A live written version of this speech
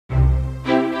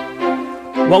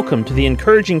Welcome to the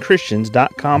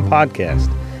EncouragingChristians.com podcast.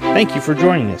 Thank you for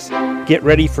joining us. Get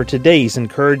ready for today's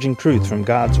encouraging truth from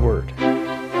God's Word.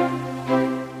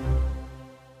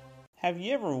 Have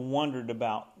you ever wondered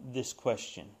about this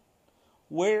question?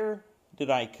 Where did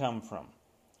I come from?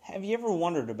 Have you ever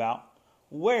wondered about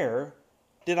where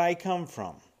did I come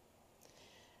from?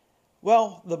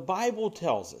 Well, the Bible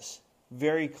tells us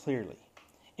very clearly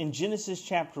in Genesis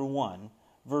chapter 1,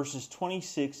 verses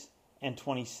 26 and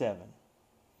 27.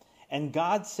 And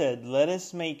God said, "Let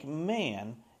us make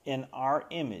man in our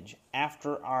image,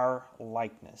 after our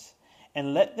likeness,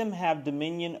 and let them have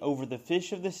dominion over the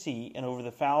fish of the sea, and over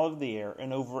the fowl of the air,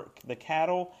 and over the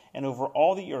cattle, and over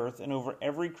all the earth, and over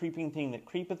every creeping thing that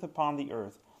creepeth upon the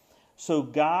earth." So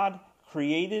God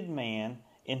created man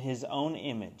in his own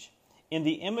image. In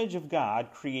the image of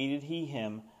God created he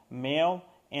him, male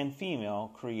and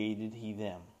female created he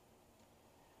them.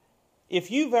 If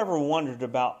you've ever wondered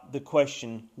about the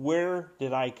question, where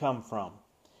did I come from?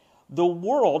 The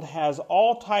world has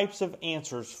all types of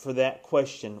answers for that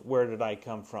question, where did I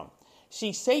come from?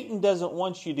 See, Satan doesn't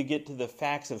want you to get to the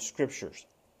facts of Scriptures.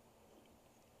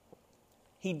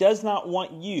 He does not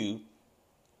want you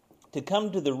to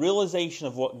come to the realization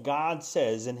of what God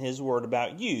says in His Word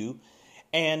about you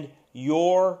and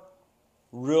your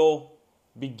real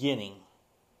beginning.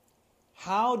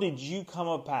 How did you come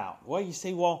about? Well, you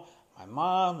say, well, my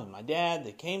mom and my dad,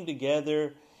 they came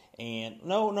together, and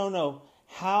no.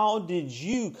 How did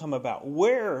you come about?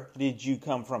 Where did you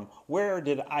come from? Where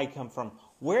did I come from?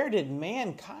 Where did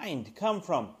mankind come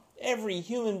from? Every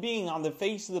human being on the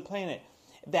face of the planet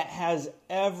that has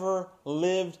ever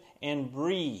lived and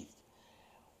breathed.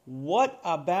 What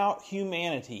about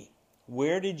humanity?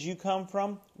 Where did you come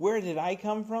from? Where did I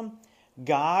come from?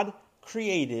 God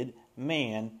created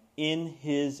man in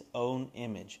His own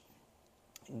image.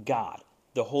 God,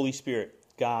 the Holy Spirit,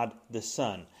 God the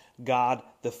Son, God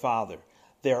the Father.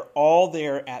 They're all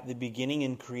there at the beginning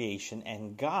in creation,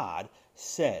 and God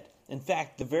said. In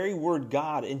fact, the very word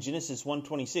God in Genesis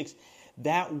 1:26,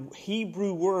 that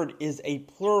Hebrew word is a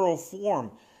plural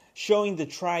form, showing the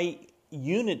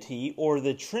triunity or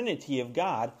the Trinity of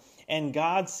God. And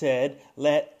God said,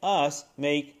 "Let us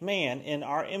make man in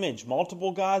our image."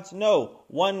 Multiple gods? No.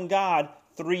 One God,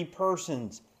 three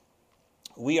persons.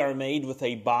 We are made with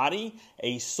a body,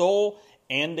 a soul,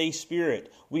 and a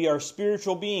spirit. We are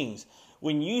spiritual beings.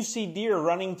 When you see deer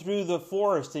running through the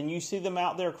forest and you see them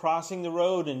out there crossing the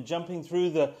road and jumping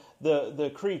through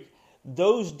the creek,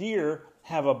 those deer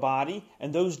have a body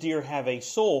and those deer have a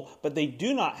soul, but they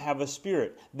do not have a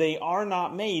spirit. They are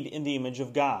not made in the image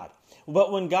of God.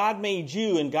 But when God made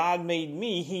you and God made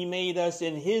me, He made us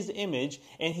in His image,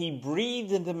 and He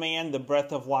breathed into man the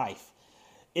breath of life.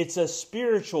 It's a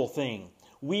spiritual thing.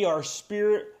 We are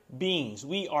spirit beings.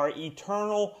 We are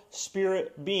eternal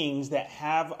spirit beings that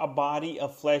have a body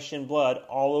of flesh and blood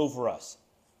all over us.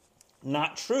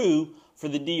 Not true for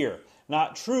the deer.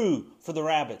 Not true for the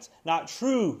rabbits. Not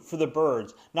true for the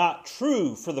birds. Not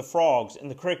true for the frogs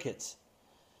and the crickets.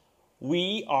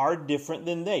 We are different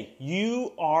than they.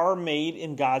 You are made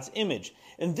in God's image.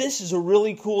 And this is a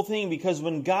really cool thing, because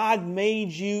when God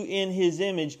made you in His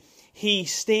image, He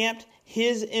stamped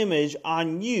His image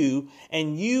on you,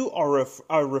 and you are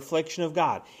a reflection of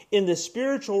God. In the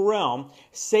spiritual realm,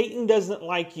 Satan doesn't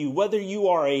like you, whether you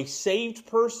are a saved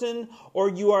person or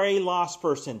you are a lost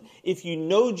person. If you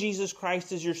know Jesus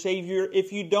Christ as your Savior,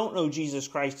 if you don't know Jesus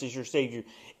Christ as your Savior,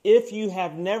 if you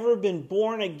have never been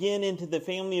born again into the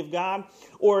family of God,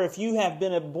 or if you have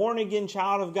been a born-again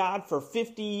child of God for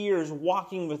 50 years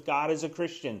walking with God as a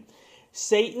Christian,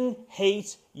 Satan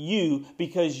hates you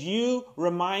because you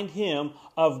remind him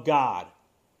of God.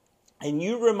 And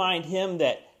you remind him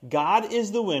that God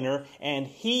is the winner and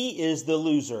He is the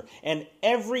loser. And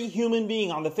every human being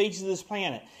on the face of this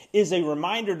planet is a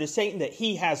reminder to Satan that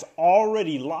he has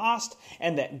already lost,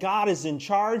 and that God is in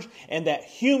charge, and that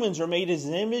humans are made in His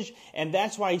image. And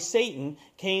that's why Satan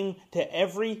came to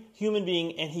every human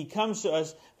being, and he comes to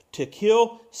us to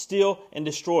kill, steal, and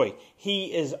destroy.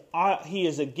 He is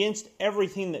against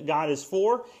everything that God is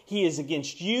for. He is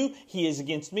against you. He is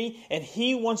against me. And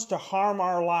he wants to harm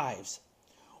our lives.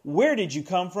 Where did you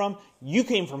come from? You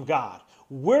came from God.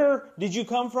 Where did you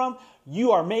come from?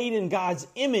 You are made in God's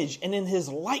image and in His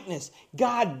likeness.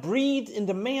 God breathed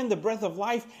into man the breath of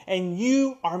life, and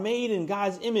you are made in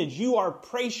God's image. You are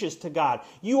precious to God.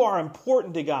 You are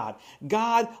important to God.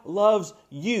 God loves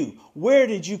you. Where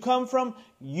did you come from?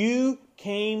 You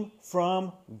came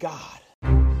from God.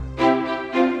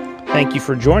 Thank you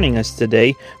for joining us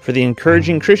today for the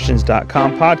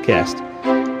EncouragingChristians.com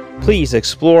podcast. Please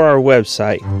explore our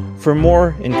website for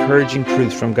more encouraging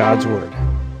truths from God's Word.